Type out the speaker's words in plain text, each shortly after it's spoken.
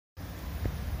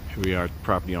Here we are at the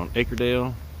property on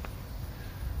Acredale.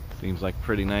 Seems like a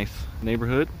pretty nice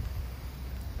neighborhood.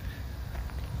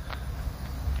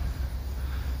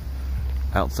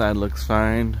 Outside looks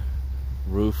fine.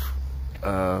 Roof,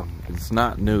 it's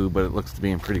not new, but it looks to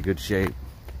be in pretty good shape.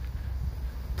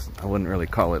 I wouldn't really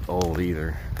call it old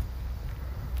either.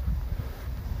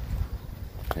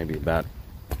 Maybe about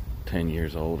 10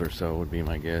 years old or so would be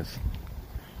my guess.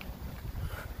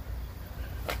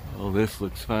 Oh, this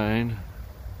looks fine.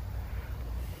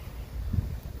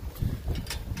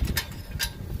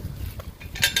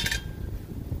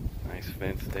 Nice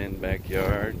fenced in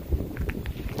backyard.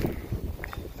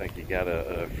 Looks like you got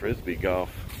a frisbee golf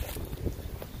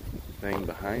thing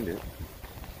behind it.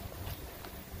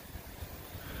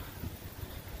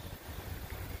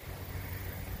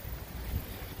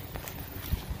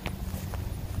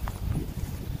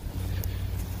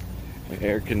 The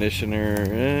air conditioner,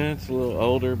 it's a little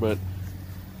older, but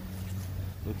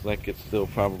looks like it's still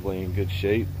probably in good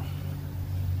shape.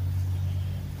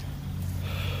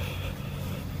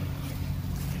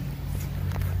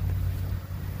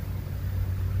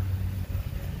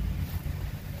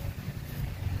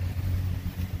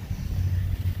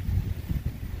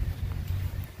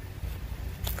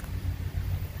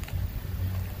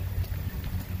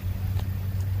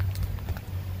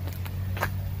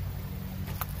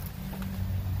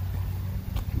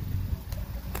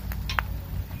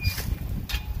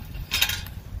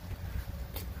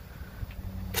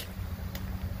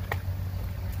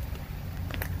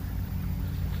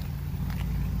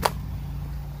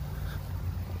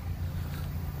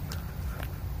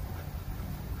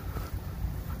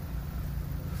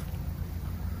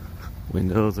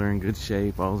 Windows are in good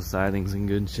shape, all the siding's in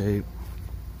good shape.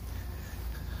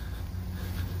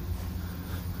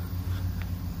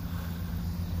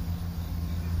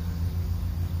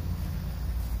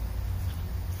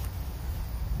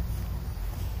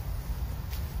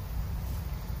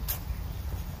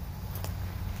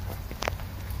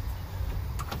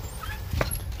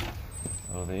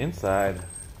 Well, the inside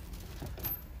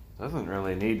doesn't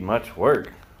really need much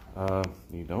work.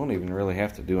 You don't even really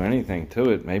have to do anything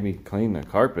to it. Maybe clean the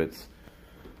carpets.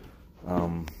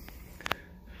 You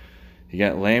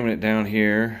got laminate down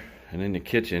here, and in the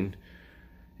kitchen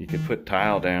you could put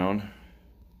tile down.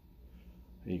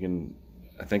 You can,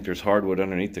 I think there's hardwood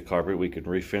underneath the carpet. We could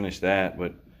refinish that,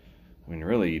 but I mean,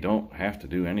 really, you don't have to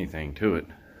do anything to it.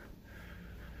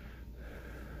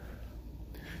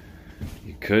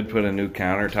 You could put a new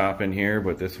countertop in here,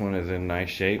 but this one is in nice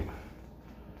shape.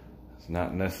 It's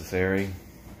not necessary.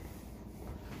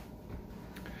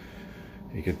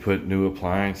 You could put new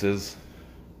appliances,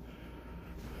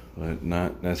 but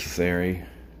not necessary.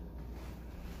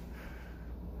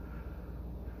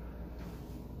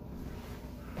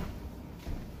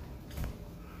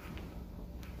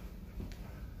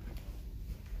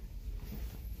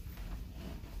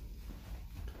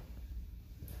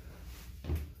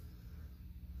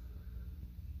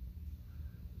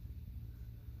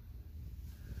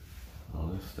 All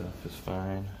this stuff is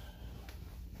fine.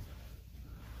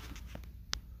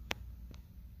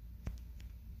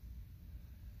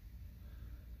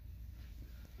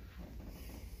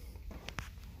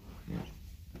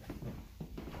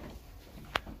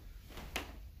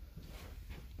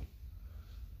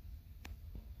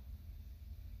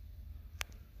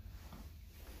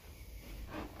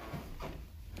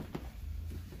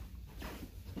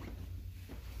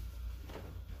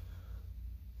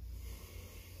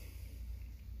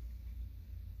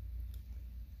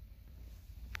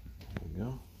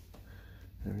 Go.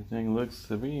 Everything looks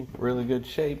to be in really good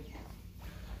shape.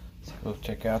 Let's go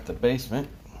check out the basement.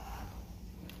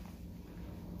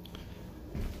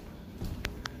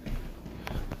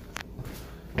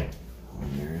 I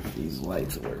wonder if these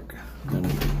lights work. The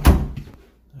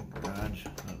garage.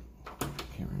 Oh,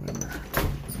 can't remember.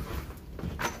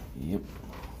 Yep.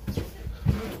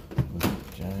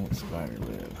 Giant spider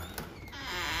web.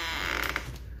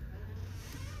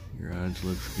 Garage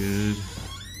looks good.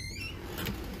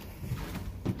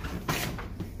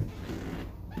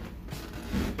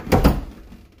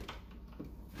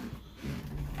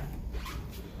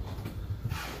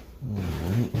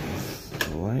 Alright,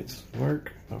 the lights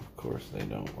work. Of course they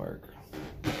don't work.